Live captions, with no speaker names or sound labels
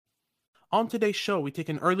On today's show, we take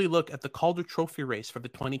an early look at the Calder Trophy race for the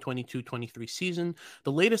 2022-23 season,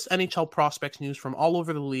 the latest NHL prospects news from all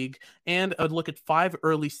over the league, and a look at 5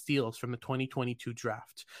 early steals from the 2022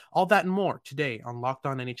 draft. All that and more today on Locked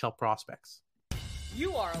On NHL Prospects.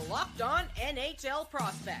 You are Locked On NHL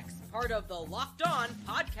Prospects, part of the Locked On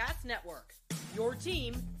Podcast Network. Your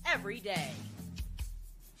team every day.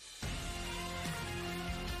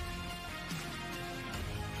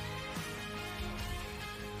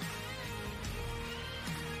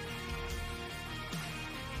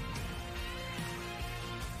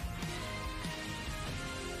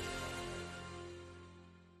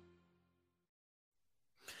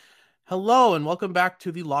 Hello and welcome back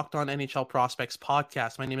to the Locked On NHL Prospects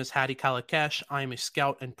podcast. My name is Hadi Kalakesh. I am a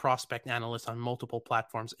scout and prospect analyst on multiple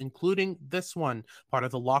platforms, including this one, part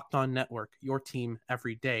of the Locked On Network, your team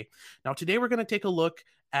every day. Now, today we're going to take a look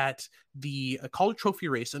at the Calder Trophy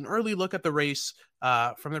race, an early look at the race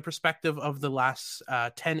from the perspective of the last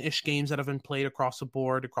 10-ish games that have been played across the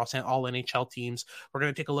board, across all NHL teams. We're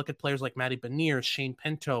going to take a look at players like Matty Beniers, Shane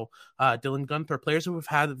Pinto, Dylan Guenther, players who have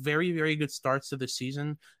had very, very good starts to this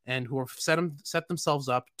season and who have set themselves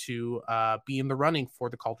up to be in the running for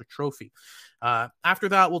the Calder Trophy. After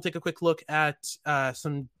that, we'll take a quick look at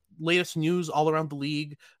some latest news all around the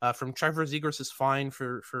league, from Trevor Zegras' fine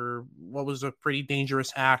for what was a pretty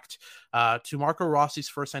dangerous act, to Marco Rossi's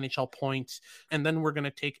first NHL point. And then we're going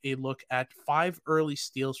to take a look at 5 early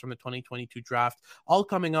steals from the 2022 draft, all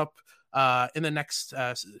coming up in the next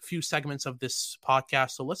few segments of this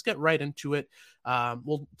podcast. So let's get right into it.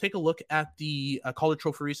 We'll take a look at the Calder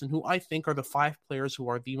Trophy race and who I think are the 5 players who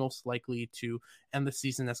are the most likely to end the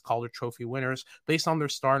season as Calder Trophy winners based on their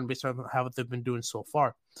start and based on how they've been doing so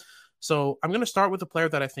far. So I'm going to start with a player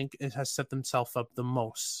that I think has set themselves up the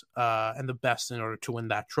most and the best in order to win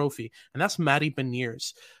that trophy, and that's Matty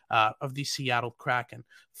Beniers of the Seattle Kraken.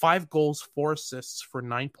 5 goals, 4 assists for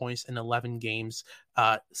 9 points in 11 games.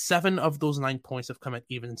 7 of those 9 points have come at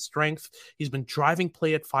even strength. He's been driving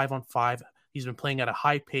play at 5-on-5. He's been playing at a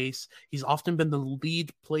high pace. He's often been the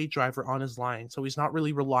lead play driver on his line, so he's not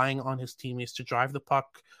really relying on his teammates to drive the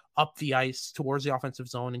puck up the ice towards the offensive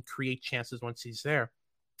zone and create chances once he's there.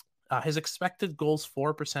 His expected goals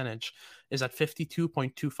for percentage is at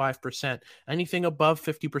 52.25%. Anything above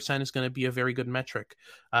 50% is going to be a very good metric.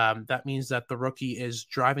 That means that the rookie is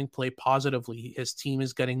driving play positively. His team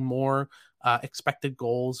is getting more expected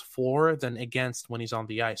goals for than against when he's on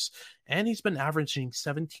the ice. And he's been averaging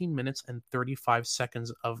 17 minutes and 35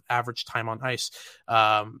 seconds of average time on ice,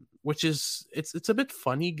 which is, it's a bit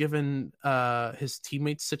funny given his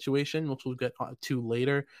teammates' situation, which we'll get to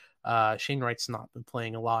later. Shane Wright's not been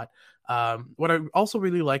playing a lot. What I also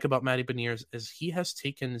really like about Matty Beniers is he has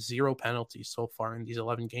taken 0 penalties so far in these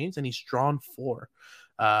 11 games, and he's drawn 4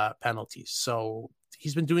 penalties. So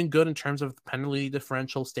he's been doing good in terms of penalty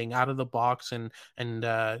differential, staying out of the box and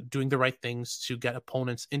doing the right things to get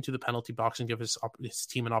opponents into the penalty box and give his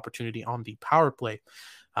team an opportunity on the power play.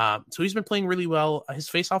 So he's been playing really well. His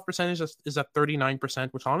faceoff percentage is at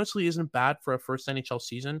 39%, which honestly isn't bad for a first NHL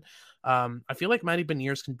season. I feel like Matty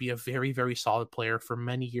Beniers can be a very, very solid player for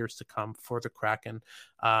many years to come for the Kraken.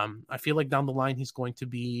 I feel like down the line, he's going to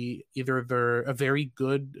be either a very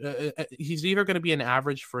good, he's either going to be an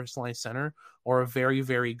average first line center or a very,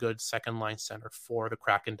 very good second line center for the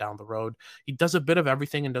Kraken down the road. He does a bit of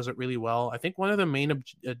everything and does it really well. I think one of the main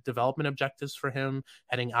development objectives for him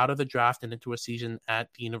heading out of the draft and into a season at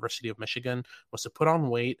the University of Michigan was to put on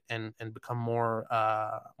weight and become more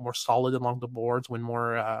solid along the boards, win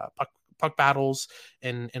more puck battles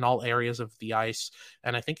in all areas of the ice.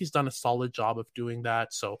 And I think he's done a solid job of doing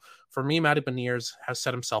that. So for me, Matty Beniers has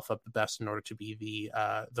set himself up the best in order to be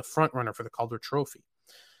the front runner for the Calder Trophy.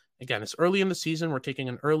 Again, it's early in the season. We're taking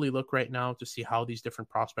an early look right now to see how these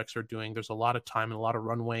different prospects are doing. There's a lot of time and a lot of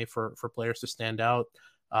runway for players to stand out.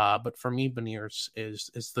 But for me, Beniers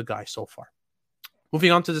is the guy so far.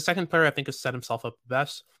 Moving on to the second player I think has set himself up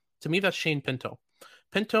best. To me, that's Shane Pinto.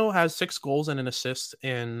 Pinto has 6 goals and an assist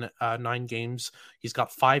in 9 games. He's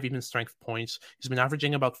got 5 even strength points. He's been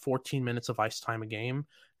averaging about 14 minutes of ice time a game.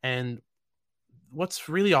 And what's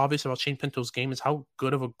really obvious about Shane Pinto's game is how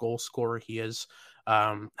good of a goal scorer he is,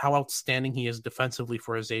 how outstanding he is defensively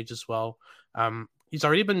for his age as well. He's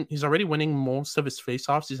already winning most of his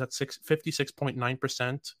faceoffs. He's at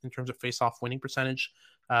 56.9% in terms of faceoff winning percentage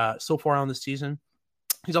so far on the season.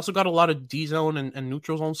 He's also got a lot of D zone and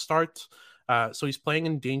neutral zone starts. So he's playing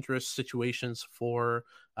in dangerous situations for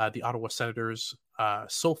the Ottawa Senators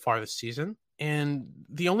so far this season. And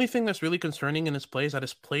the only thing that's really concerning in his play is that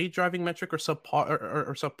his play driving metric or subpar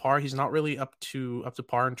or subpar. He's not really up to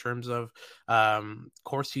par in terms of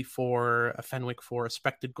Corsi for, a Fenwick for,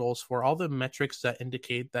 expected goals for, all the metrics that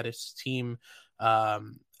indicate that his team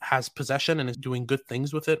has possession and is doing good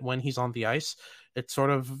things with it when he's on the ice. It's sort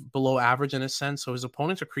of below average in a sense. So his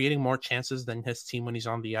opponents are creating more chances than his team when he's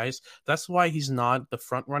on the ice. That's why he's not the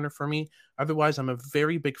front runner for me. Otherwise, I'm a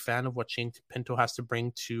very big fan of what Shane Pinto has to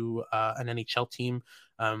bring to an NHL team.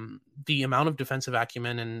 The amount of defensive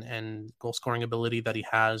acumen and goal scoring ability that he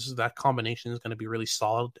has, that combination is going to be really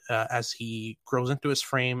solid as he grows into his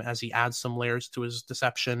frame, as he adds some layers to his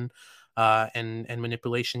deception and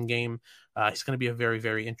manipulation game. He's going to be a very,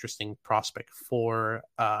 very interesting prospect for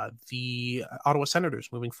the Ottawa Senators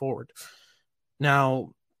moving forward.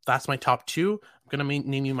 Now, that's my top two. I'm going to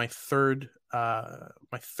name you my third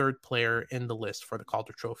player in the list for the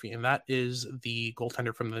Calder Trophy, and that is the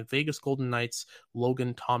goaltender from the Vegas Golden Knights,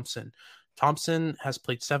 Logan Thompson. Thompson has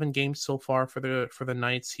played 7 games so far for the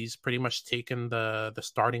Knights. He's pretty much taken the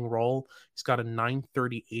starting role. He's got a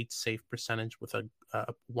 .938 save percentage with a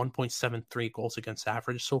 1.73 goals against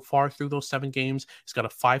average so far through those 7 games. He's got a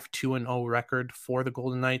 5-2-0 record for the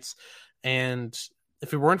Golden Knights. And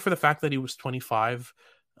if it weren't for the fact that he was 25,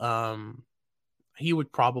 he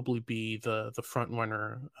would probably be the front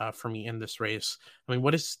runner for me in this race. I mean,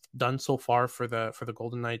 what he's done so far for the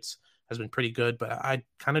Golden Knights has been pretty good, but I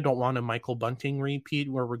kind of don't want a Michael Bunting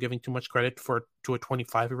repeat where we're giving too much credit to a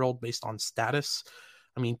 25-year-old based on status.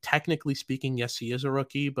 I mean, technically speaking, yes, he is a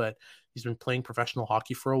rookie, but he's been playing professional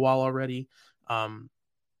hockey for a while already.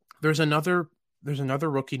 There's another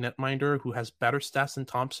rookie netminder who has better stats than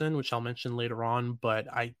Thompson, which I'll mention later on, but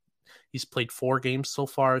he's played 4 games so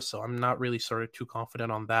far, so I'm not really sort of too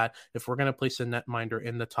confident on that. If we're going to place a netminder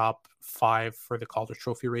in the top 5 for the Calder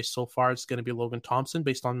Trophy race so far, it's going to be Logan Thompson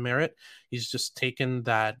based on merit.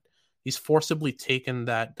 He's forcibly taken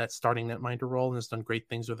that starting netminder role and has done great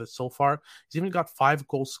things with it so far. He's even got 5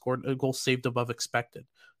 goals saved above expected.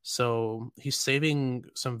 So he's saving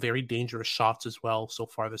some very dangerous shots as well so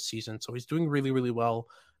far this season. So he's doing really, really well,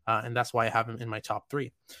 and that's why I have him in my top 3.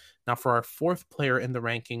 Now, for our 4th player in the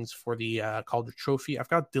rankings for the Calder Trophy, I've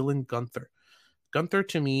got Dylan Guenther. Guenther,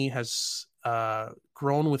 to me, has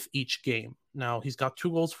grown with each game. Now, he's got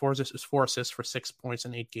 2 goals, 4 assists for 6 points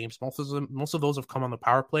in 8 games. Most of those have come on the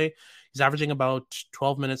power play. He's averaging about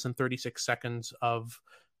 12 minutes and 36 seconds of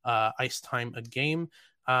ice time a game.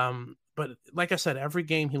 But like I said, every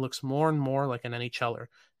game he looks more and more like an NHLer.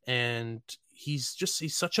 And he's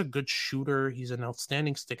such a good shooter. He's an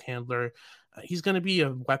outstanding stick handler. He's going to be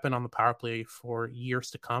a weapon on the power play for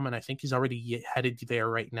years to come, and I think he's already headed there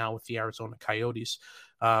right now with the Arizona Coyotes.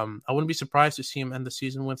 I wouldn't be surprised to see him end the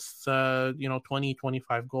season with 20,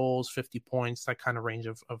 25 goals, 50 points, that kind of range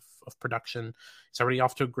of production. He's already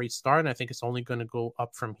off to a great start, and I think it's only going to go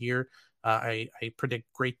up from here. I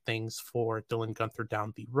predict great things for Dylan Guenther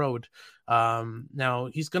down the road. Now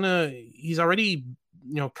he's already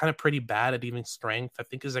kind of pretty bad at even strength. I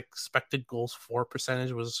think his expected goals for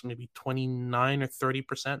percentage was maybe 29 or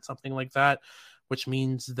 30%, something like that, which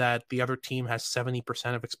means that the other team has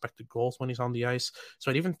 70% of expected goals when he's on the ice. So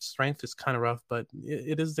at even strength is kind of rough, but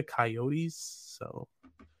it is the Coyotes. So,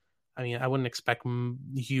 I mean, I wouldn't expect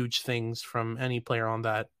huge things from any player on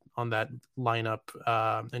that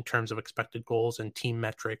lineup in terms of expected goals and team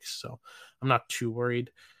metrics. So I'm not too worried.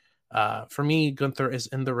 For me, Guenther is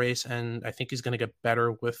in the race, and I think he's going to get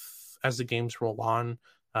better as the games roll on.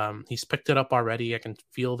 He's picked it up already. I can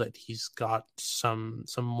feel that he's got some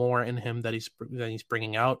more in him that he's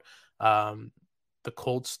bringing out. The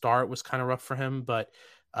cold start was kind of rough for him, but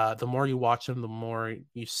the more you watch him, the more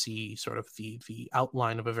you see sort of the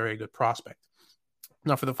outline of a very good prospect.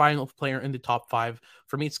 Now, for the final player in the top 5,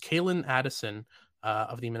 for me, it's Kalen Addison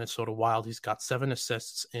of the Minnesota Wild. He's got 7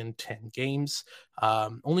 assists in 10 games,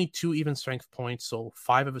 only 2 even strength points, so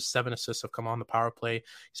 5 of his 7 assists have come on the power play.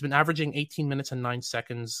 He's been averaging 18 minutes and 9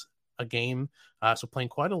 seconds a game, so playing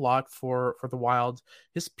quite a lot for the Wild.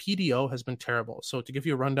 His PDO has been terrible. So to give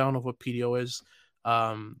you a rundown of what PDO is,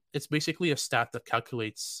 it's basically a stat that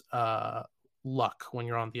calculates luck when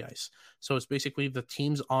you're on the ice. So it's basically the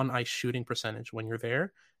team's on ice shooting percentage when you're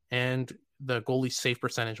there and the goalie save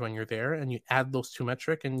percentage when you're there, and you add those 2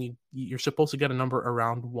 metric, and you're supposed to get a number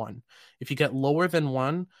around 1. If you get lower than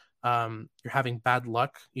 1, you're having bad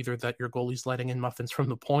luck, either that your goalie's letting in muffins from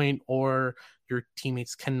the point, or your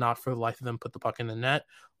teammates cannot for the life of them put the puck in the net.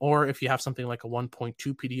 Or if you have something like a 1.2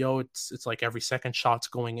 PDO, it's like every second shot's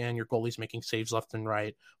going in, your goalie's making saves left and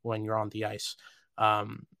right when you're on the ice.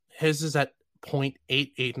 His is at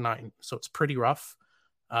 0.889, so it's pretty rough.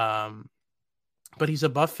 but he's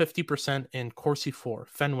above 50% in Corsi for,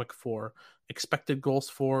 Fenwick for, expected goals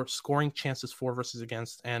for, scoring chances for versus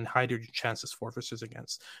against, and hydrogen chances for versus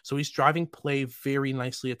against. So he's driving play very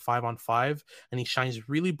nicely at 5-on-5, and he shines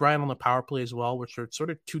really bright on the power play as well, which are sort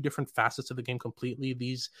of two different facets of the game completely.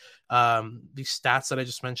 These stats that I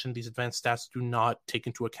just mentioned, these advanced stats, do not take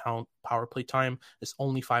into account power play time. It's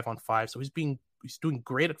only 5-on-5. So he's doing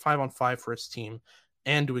great at 5-on-5 for his team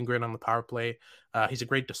and doing great on the power play. He's a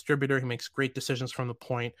great distributor. He makes great decisions from the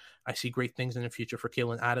point. I see great things in the future for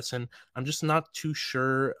Kalen Addison. I'm just not too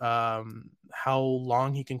sure how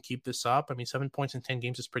long he can keep this up. I mean, 7 points in 10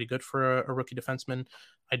 games is pretty good for a rookie defenseman.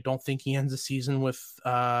 I don't think he ends the season with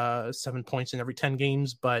 7 points in every 10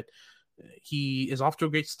 games, but he is off to a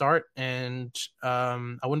great start, and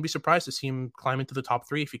I wouldn't be surprised to see him climb into the top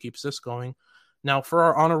 3 if he keeps this going. Now, for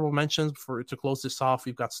our honorable mentions, to close this off,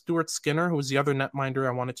 we've got Stuart Skinner, who is the other netminder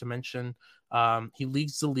I wanted to mention. He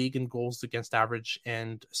leads the league in goals against average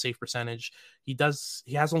and save percentage. He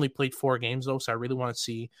has only played 4 games, though, so I really want to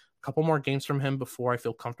see a couple more games from him before I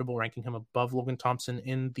feel comfortable ranking him above Logan Thompson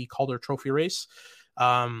in the Calder Trophy race.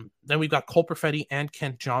 Then we've got Cole Perfetti and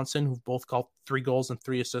Kent Johnson, who've both got 3 goals and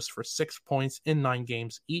 3 assists for 6 points in 9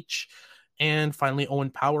 games each. And finally, Owen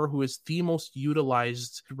Power, who is the most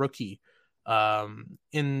utilized rookie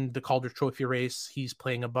in the Calder Trophy race. He's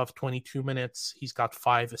playing above 22 minutes. He's got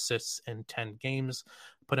 5 assists in 10 games.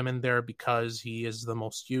 Put him in there because he is the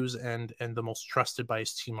most used and the most trusted by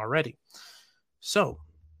his team already. So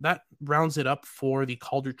that rounds it up for the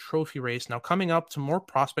Calder Trophy race. Now, coming up to more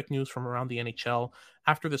prospect news from around the NHL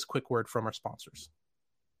after this quick word from our sponsors.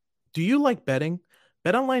 Do you like betting?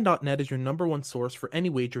 BetOnline.net is your number one source for any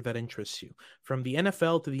wager that interests you. From the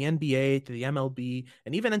NFL to the NBA to the MLB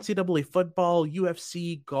and even NCAA football,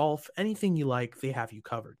 UFC, golf, anything you like, they have you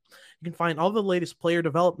covered. You can find all the latest player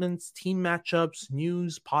developments, team matchups,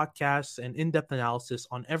 news, podcasts, and in-depth analysis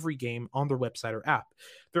on every game on their website or app.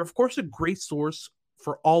 They're, of course, a great source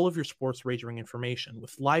for all of your sports wagering information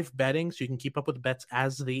with live betting, so you can keep up with bets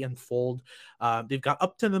as they unfold. They've got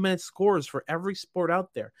up to the minute scores for every sport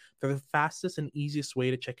out there. They're the fastest and easiest way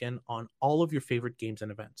to check in on all of your favorite games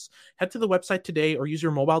and events. Head to the website today or use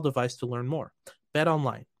your mobile device to learn more. Bet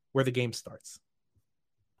online, where the game starts.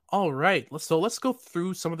 All right, let's go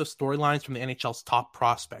through some of the storylines from the NHL's top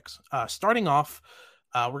prospects. Starting off,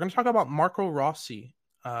 we're going to talk about Marco Rossi,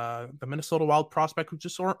 the Minnesota Wild prospect who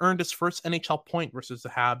just earned his first NHL point versus the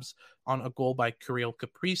Habs on a goal by Kirill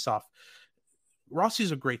Kaprizov.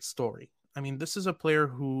 Rossi's a great story. I mean, this is a player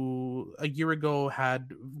who a year ago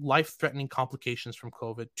had life-threatening complications from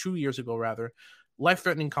COVID, 2 years ago rather,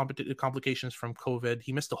 life-threatening complications from COVID.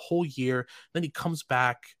 He missed a whole year. Then he comes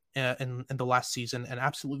back in the last season and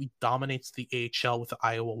absolutely dominates the AHL with the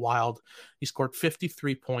Iowa Wild. He scored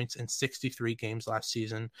 53 points in 63 games last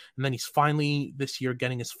season. And then he's finally this year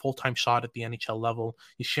getting his full-time shot at the NHL level.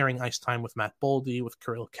 He's sharing ice time with Matt Boldy, with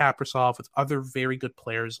Kirill Kaprizov, with other very good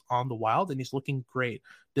players on the Wild. And he's looking great,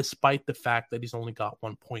 despite the fact that he's only got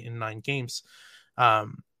 1 point in 9 games.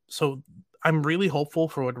 So I'm really hopeful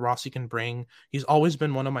for what Rossi can bring. He's always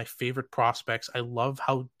been one of my favorite prospects. I love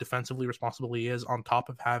how defensively responsible he is, on top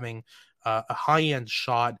of having a high-end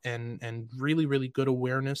shot and really, really good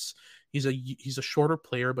awareness. He's a shorter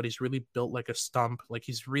player, but he's really built like a stump. Like,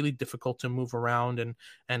 he's really difficult to move around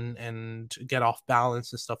and get off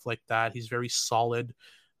balance and stuff like that. He's very solid.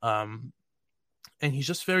 And he's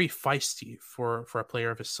just very feisty for a player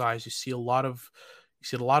of his size. You see a lot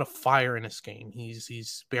of fire in his game.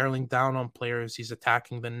 He's barreling down on players. He's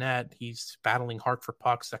attacking the net. He's battling hard for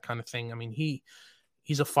pucks, that kind of thing. I mean,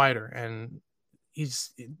 he's a fighter, and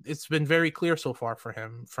it's been very clear so far for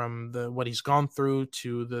him, from what he's gone through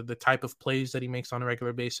to the type of plays that he makes on a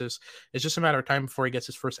regular basis. It's just a matter of time before he gets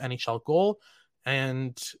his first NHL goal.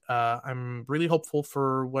 And I'm really hopeful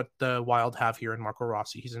for what the Wild have here in Marco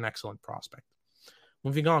Rossi. He's an excellent prospect.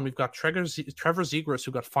 Moving on, we've got Trevor Zegras, who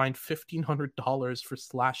got fined $1,500 for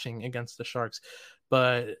slashing against the Sharks.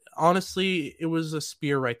 But honestly, it was a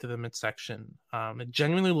spear right to the midsection. It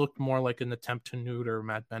genuinely looked more like an attempt to neuter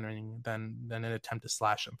Matt Benning than an attempt to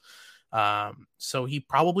slash him. So he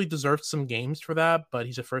probably deserved some games for that, but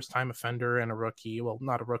he's a first-time offender and a rookie. Well,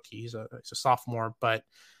 not a rookie, he's a sophomore, but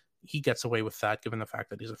he gets away with that given the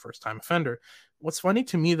fact that he's a first-time offender. What's funny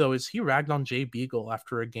to me, though, is he ragged on Jay Beagle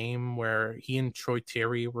after a game where he and Troy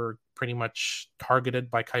Terry were pretty much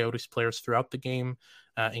targeted by Coyotes players throughout the game,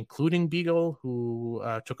 including Beagle, who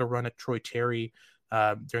took a run at Troy Terry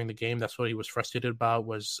during the game. That's what he was frustrated about,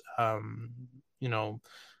 was,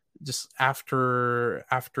 just after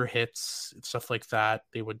hits, stuff like that,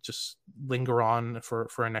 they would just linger on for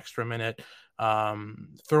an extra minute.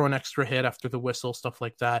 throw an extra hit after the whistle, stuff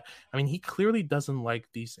like that. I mean, he clearly doesn't like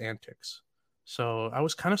these antics. So I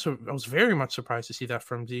was very much surprised to see that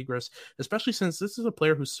from Zegras, especially since this is a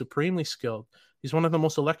player who's supremely skilled. He's one of the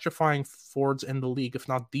most electrifying forwards in the league, if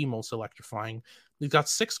not the most electrifying. He's got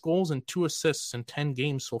 6 goals and 2 assists in 10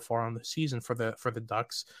 games so far on the season for the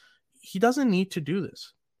Ducks. He doesn't need to do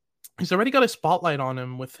this. He's already got a spotlight on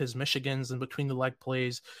him with his Michigans and between the leg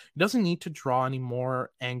plays. He doesn't need to draw any more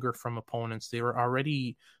anger from opponents. They're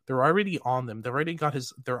already on them. They've already got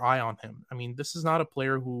their eye on him. I mean, this is not a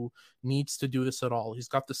player who needs to do this at all. He's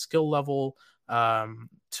got the skill level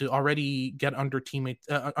to already get under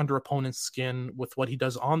opponent's skin with what he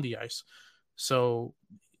does on the ice. So,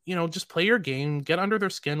 just play your game, get under their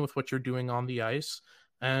skin with what you're doing on the ice,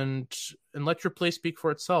 and let your play speak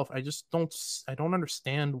for itself. I don't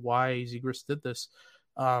understand why Zegras did this.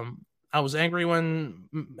 I was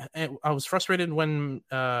frustrated when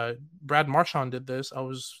Brad Marchand did this.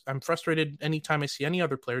 I'm frustrated anytime I see any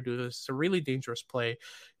other player do this. It's a really dangerous play.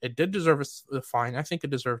 It did deserve a fine. I think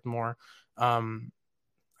it deserved more. I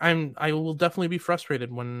will definitely be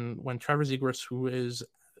frustrated when Trevor Zegras, who is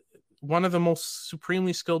one of the most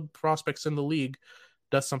supremely skilled prospects in the league,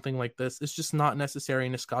 does something like this. It's just not necessary,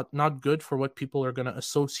 and it's not good for what people are going to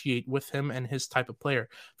associate with him and his type of player.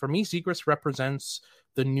 For me, Zegras represents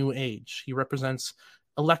the new age. He represents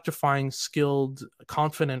electrifying, skilled,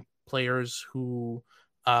 confident players who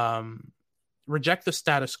reject the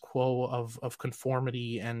status quo of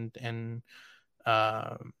conformity and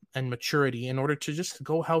maturity in order to just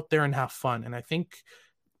go out there and have fun. And I think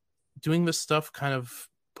doing this stuff kind of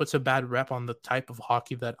puts a bad rep on the type of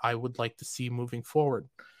hockey that I would like to see moving forward.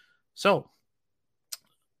 So,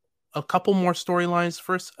 a couple more storylines.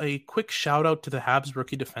 First, a quick shout out to the Habs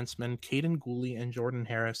rookie defensemen, Caden Gooley and Jordan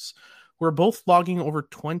Harris, who are both logging over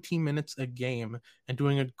 20 minutes a game and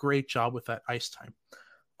doing a great job with that ice time.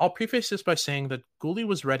 I'll preface this by saying that Gooley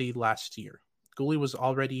was ready last year. Gooley was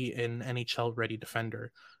already an NHL ready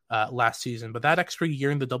defender last season, but that extra year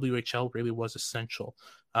in the WHL really was essential.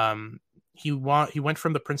 He went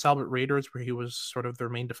from the Prince Albert Raiders, where he was sort of their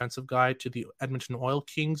main defensive guy, to the Edmonton Oil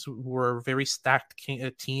Kings, who were a very stacked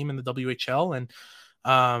team in the WHL, and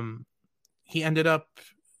he ended up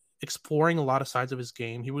exploring a lot of sides of his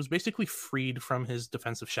game. He was basically freed from his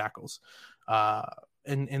defensive shackles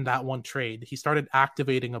in that one trade. He started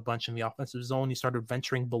activating a bunch in the offensive zone. He started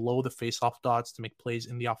venturing below the face-off dots to make plays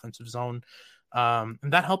in the offensive zone. And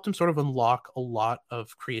that helped him sort of unlock a lot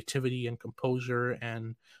of creativity and composure,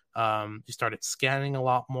 and he started scanning a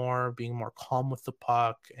lot more, being more calm with the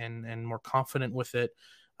puck and more confident with it.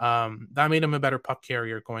 That made him a better puck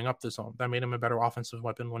carrier going up the zone. That made him a better offensive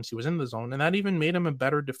weapon once he was in the zone. And that even made him a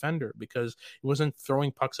better defender because he wasn't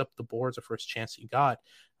throwing pucks up the boards the first chance he got.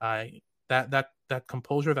 That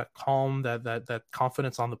composure, that calm, that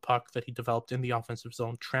confidence on the puck that he developed in the offensive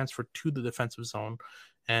zone transferred to the defensive zone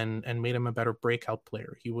and made him a better breakout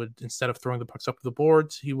player. He would, instead of throwing the pucks up the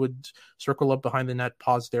boards, he would circle up behind the net,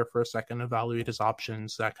 pause there for a second, evaluate his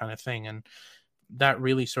options, that kind of thing. And that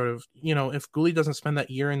really sort of, if Gooley doesn't spend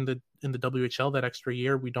that year in the WHL, that extra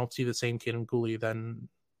year, we don't see the same kid in Gooley than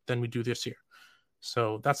we do this year.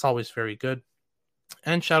 So that's always very good.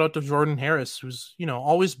 And shout out to Jordan Harris, who's,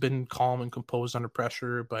 always been calm and composed under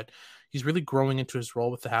pressure, but he's really growing into his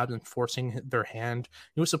role with the Habs and forcing their hand.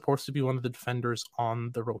 He was supposed to be one of the defenders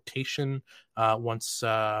on the rotation once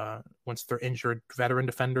their injured veteran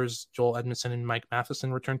defenders, Joel Edmondson and Mike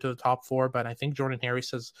Matheson, returned to the top four. But I think Jordan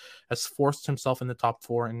Harris has forced himself in the top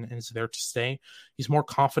four and is there to stay. He's more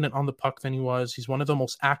confident on the puck than he was. He's one of the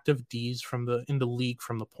most active Ds in the league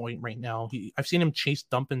from the point right now. I've seen him chase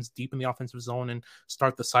dump-ins deep in the offensive zone and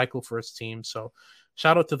start the cycle for his team. So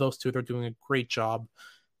shout out to those two. They're doing a great job.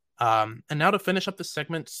 And now to finish up the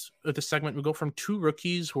segment, we go from two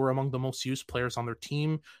rookies who are among the most used players on their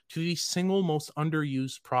team to the single most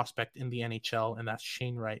underused prospect in the NHL, and that's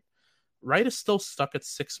Shane Wright. Wright is still stuck at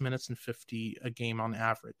 6 minutes and 50 a game on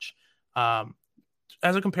average. As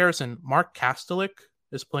a comparison, Mark Kastelik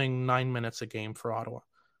is playing 9 minutes a game for Ottawa.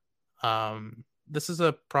 This is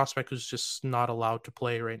a prospect who's just not allowed to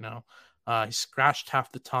play right now. He's scratched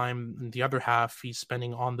half the time, and the other half he's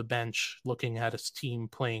spending on the bench looking at his team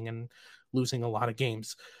playing and losing a lot of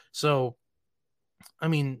games. So, I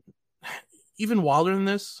mean, even wilder than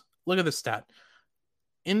this, look at this stat.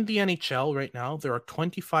 In the NHL right now, there are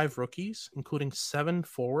 25 rookies, including 7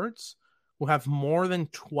 forwards, who have more than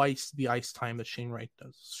twice the ice time that Shane Wright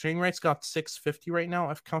does. Shane Wright's got 650 right now.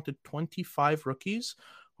 I've counted 25 rookies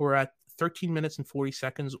who are at 13 minutes and 40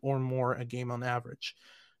 seconds or more a game on average.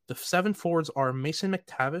 The 7 forwards are Mason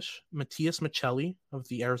McTavish, Matthias Michelli of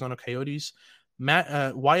the Arizona Coyotes,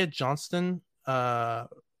 Wyatt Johnston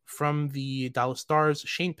from the Dallas Stars,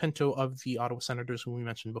 Shane Pinto of the Ottawa Senators, who we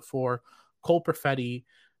mentioned before, Cole Perfetti,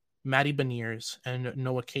 Matty Beniers, and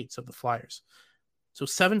Noah Cates of the Flyers. So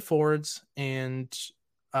 7 forwards and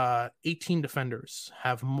 18 defenders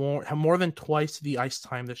have more than twice the ice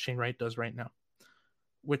time that Shane Wright does right now,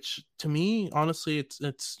 which to me, honestly,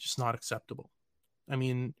 it's just not acceptable. I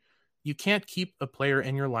mean, you can't keep a player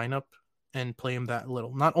in your lineup and play him that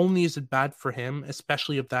little. Not only is it bad for him,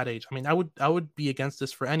 especially of that age. I mean, I would be against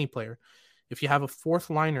this for any player. If you have a fourth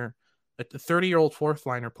liner, a 30-year-old fourth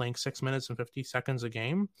liner playing 6 minutes and 50 seconds a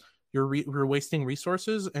game, you're wasting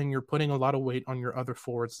resources and you're putting a lot of weight on your other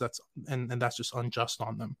forwards. That's just unjust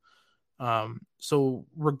on them. So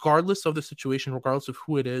regardless of the situation, regardless of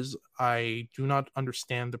who it is, I do not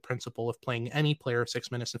understand the principle of playing any player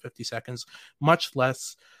 6 minutes and 50 seconds, much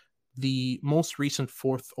less the most recent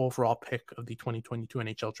 4th overall pick of the 2022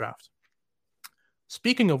 NHL draft.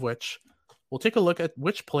 Speaking of which, we'll take a look at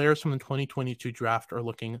which players from the 2022 draft are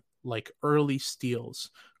looking like early steals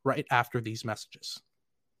right after these messages.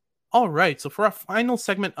 All right, so for our final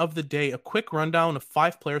segment of the day, a quick rundown of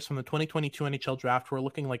 5 players from the 2022 NHL draft who are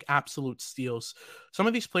looking like absolute steals. Some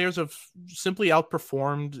of these players have simply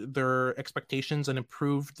outperformed their expectations and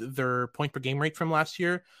improved their point per game rate from last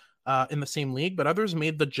year in the same league, but others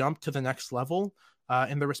made the jump to the next level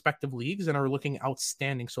in their respective leagues and are looking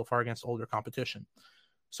outstanding so far against older competition.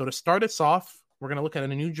 So to start us off, we're going to look at a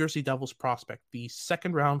New Jersey Devils prospect, the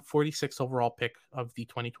 2nd round, 46th overall pick of the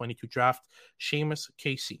 2022 draft, Seamus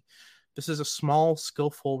Casey. This is a small,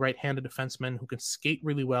 skillful right-handed defenseman who can skate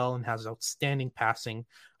really well and has outstanding passing.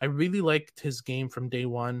 I really liked his game from day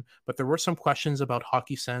one, but there were some questions about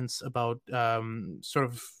hockey sense, about sort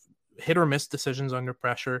of hit or miss decisions under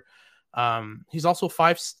pressure. He's also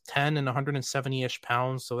 5'10" and 170-ish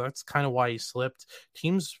pounds, so that's kind of why he slipped.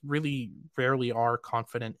 Teams really rarely are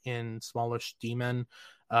confident in smallish D-men,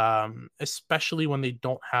 especially when they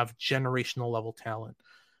don't have generational level talent.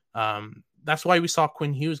 That's why we saw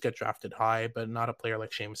Quinn Hughes get drafted high, but not a player like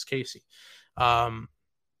Seamus Casey.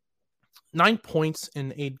 9 points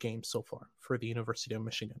in 8 games so far for the University of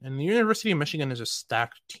Michigan. And the University of Michigan is a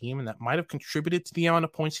stacked team, and that might have contributed to the amount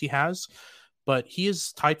of points he has. But he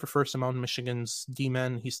is tied for first among Michigan's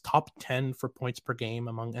D-men. He's top 10 for points per game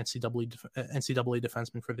among NCAA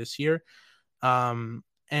defensemen for this year. And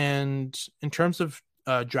in terms of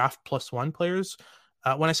draft plus 1 players,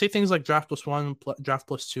 when I say things like draft plus 1, draft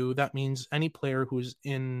plus 2, that means any player who is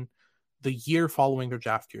in the year following their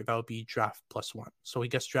draft year. That would be draft plus 1. So he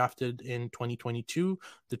gets drafted in 2022.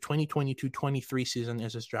 The 2022-23 season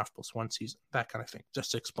is his draft plus 1 season, that kind of thing,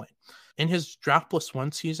 just to explain. In his draft plus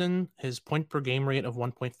 1 season, his point per game rate of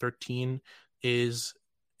 1.13 is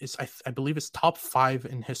I believe it's top 5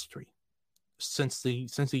 in history since the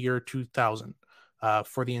year 2000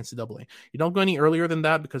 for the NCAA. You don't go any earlier than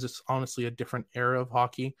that because it's honestly a different era of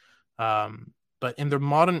hockey. But in the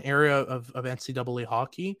modern era of NCAA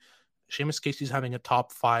hockey, Seamus Casey's having a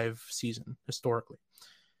top 5 season historically.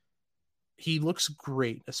 He looks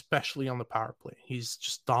great, especially on the power play. He's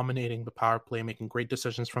just dominating the power play, making great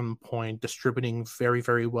decisions from the point, distributing very,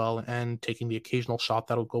 very well, and taking the occasional shot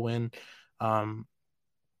that'll go in. And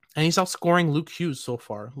he's outscoring Luke Hughes so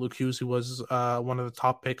far. Luke Hughes, who was one of the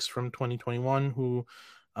top picks from 2021, who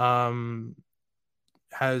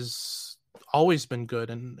has always been good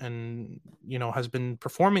and you know has been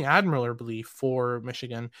performing admirably for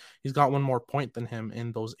Michigan. He's got 1 more point than him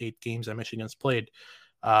in those 8 games that Michigan's played.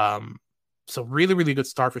 So really, really good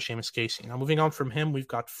start for Seamus Casey. Now moving on from him, we've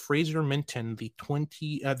got Fraser Minton, the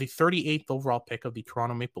 38th overall pick of the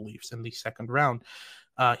Toronto Maple Leafs in the 2nd round.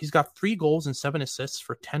 He's got 3 goals and 7 assists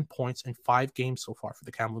for 10 points in 5 games so far for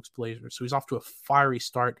the Kamloops Blazers. So he's off to a fiery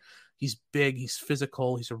start. He's big, he's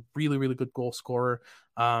physical, he's a really, really good goal scorer.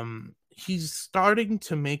 He's starting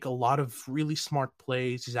to make a lot of really smart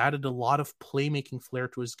plays. He's added a lot of playmaking flair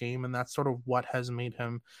to his game, and that's sort of what has made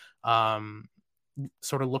him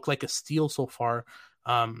sort of look like a steal so far.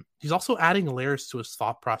 He's also adding layers to his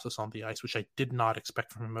thought process on the ice, which I did not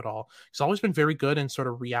expect from him at all. He's always been very good in sort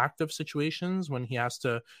of reactive situations when he has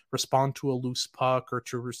to respond to a loose puck or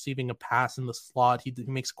to receiving a pass in the slot. He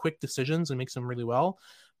makes quick decisions and makes them really well.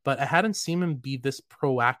 But I hadn't seen him be this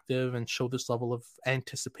proactive and show this level of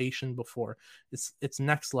anticipation before. It's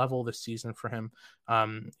next level this season for him.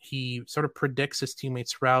 He sort of predicts his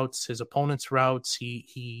teammates' routes, his opponents' routes.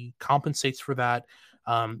 He compensates for that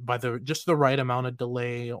by just the right amount of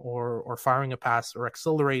delay or firing a pass or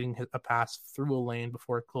accelerating a pass through a lane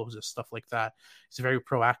before it closes, stuff like that. He's very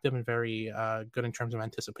proactive and very good in terms of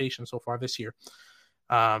anticipation so far this year.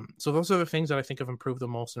 So those are the things that I think have improved the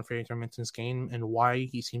most in Fraser Minton's game and why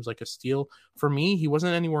he seems like a steal. For me, he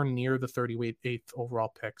wasn't anywhere near the 38th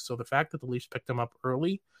overall pick. So the fact that the Leafs picked him up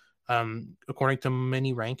early, according to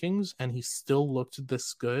many rankings, and he still looked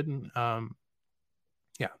this good,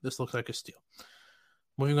 this looks like a steal.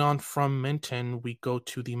 Moving on from Minton, we go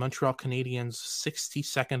to the Montreal Canadiens'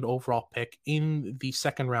 62nd overall pick in the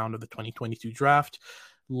second round of the 2022 draft,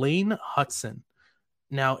 Lane Hutson.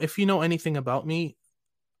 Now, if you know anything about me,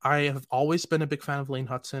 I have always been a big fan of Lane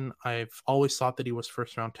Hutson. I've always thought that he was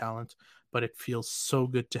first-round talent, but it feels so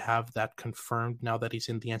good to have that confirmed now that he's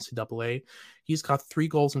in the NCAA. He's got 3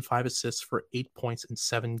 goals and 5 assists for 8 points in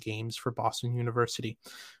 7 games for Boston University.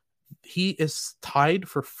 He is tied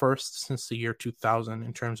for first since the year 2000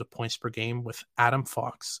 in terms of points per game with Adam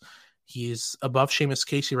Fox. He's above Seamus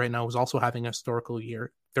Casey right now, who's also having a historical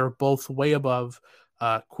year. They're both way above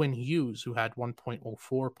Quinn Hughes, who had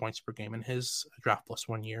 1.04 points per game in his draft plus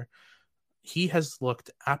 1 year. He has looked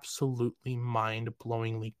absolutely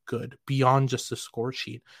mind-blowingly good beyond just the score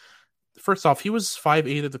sheet. First off, he was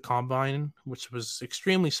 5'8" at the combine, which was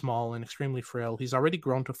extremely small and extremely frail. He's already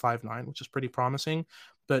grown to 5'9", which is pretty promising.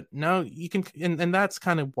 But now you can, and that's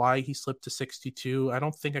kind of why he slipped to 62. I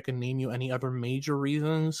don't think I can name you any other major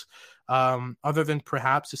reasons, other than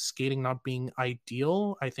perhaps his skating not being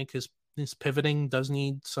ideal. I think his pivoting does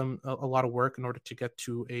need a lot of work in order to get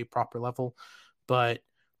to a proper level. But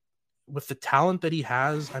with the talent that he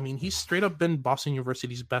has, I mean, he's straight up been Boston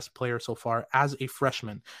University's best player so far as a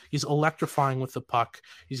freshman. He's electrifying with the puck.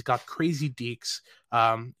 He's got crazy dekes.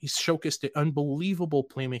 He's showcased the unbelievable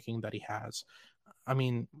playmaking that he has. I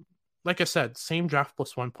mean, like I said, same draft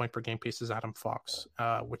plus 1 point per game pace as Adam Fox,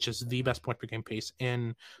 which is the best point per game pace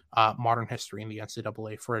in modern history in the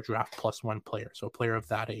NCAA for a draft plus 1 player. So a player of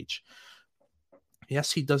that age.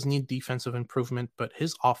 Yes, he does need defensive improvement, but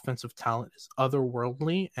his offensive talent is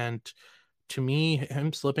otherworldly. And to me,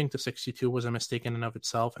 him slipping to 62 was a mistake in and of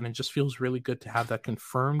itself. And it just feels really good to have that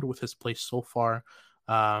confirmed with his play so far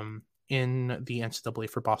in the NCAA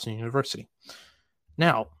for Boston University.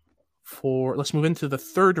 Now, let's move into the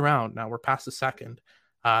third round. Now we're past the second.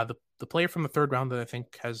 The player from the third round that I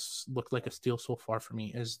think has looked like a steal so far for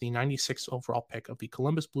me is the 96th overall pick of the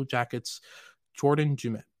Columbus Blue Jackets, Jordan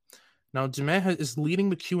Dumais. Now, Dumais is leading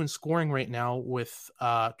the queue in scoring right now with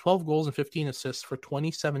 12 goals and 15 assists for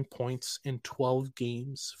 27 points in 12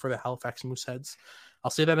 games for the Halifax Mooseheads.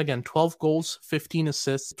 I'll say that again, 12 goals, 15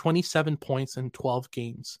 assists, 27 points in 12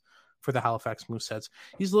 games for the Halifax Mooseheads.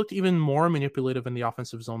 He's looked even more manipulative in the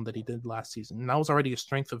offensive zone than he did last season. And that was already a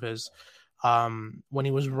strength of his when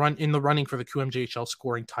he was in the running for the QMJHL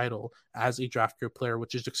scoring title as a draft year player,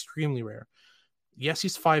 which is extremely rare. Yes,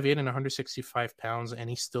 he's 5'8" and 165 pounds, and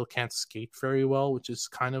he still can't skate very well, which is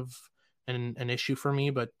kind of an issue for me.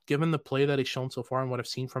 But given the play that he's shown so far and what I've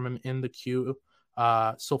seen from him in the queue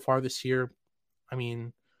so far this year, I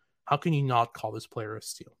mean, how can you not call this player a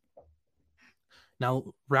steal?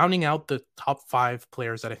 Now, rounding out the top 5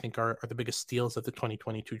 players that I think are the biggest steals of the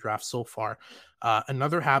 2022 draft so far,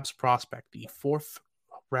 another Habs prospect, the 4th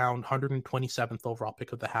round, 127th overall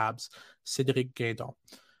pick of the Habs, Cédric Guédon.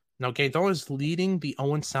 Now, Guédon is leading the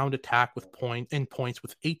Owen Sound attack with points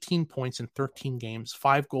with 18 points in 13 games,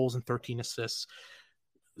 5 goals and 13 assists.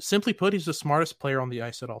 Simply put, he's the smartest player on the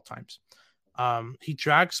ice at all times. He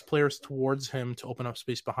drags players towards him to open up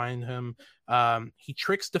space behind him. He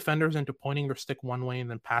tricks defenders into pointing their stick one way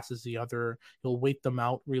and then passes the other. He'll wait them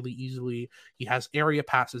out really easily. He has area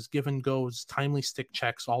passes, give and goes, timely stick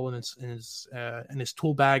checks, all in his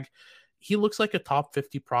tool bag. He looks like a top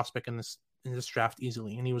 50 prospect in this draft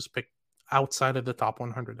easily, and he was picked outside of the top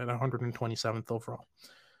 100 at 127th overall.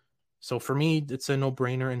 So for me, it's a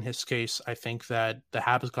no-brainer in his case. I think that the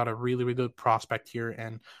Habs got a really, really good prospect here,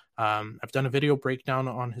 and I've done a video breakdown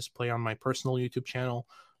on his play on my personal YouTube channel.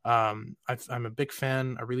 I'm a big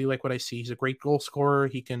fan. I really like what I see. He's a great goal scorer.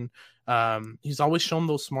 He's always shown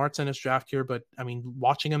those smarts in his draft year, but I mean,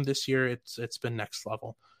 watching him this year, it's been next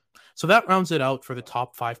level. So that rounds it out for the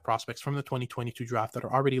top 5 prospects from the 2022 draft that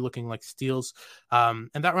are already looking like steals. And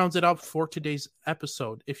that rounds it out for today's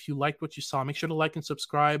episode. If you liked what you saw, make sure to like and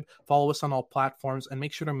subscribe, follow us on all platforms, and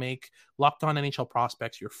make sure to make Locked On NHL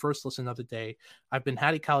Prospects your first listen of the day. I've been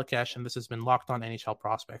Hattie Kalakesh, and this has been Locked On NHL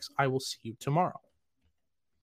Prospects. I will see you tomorrow.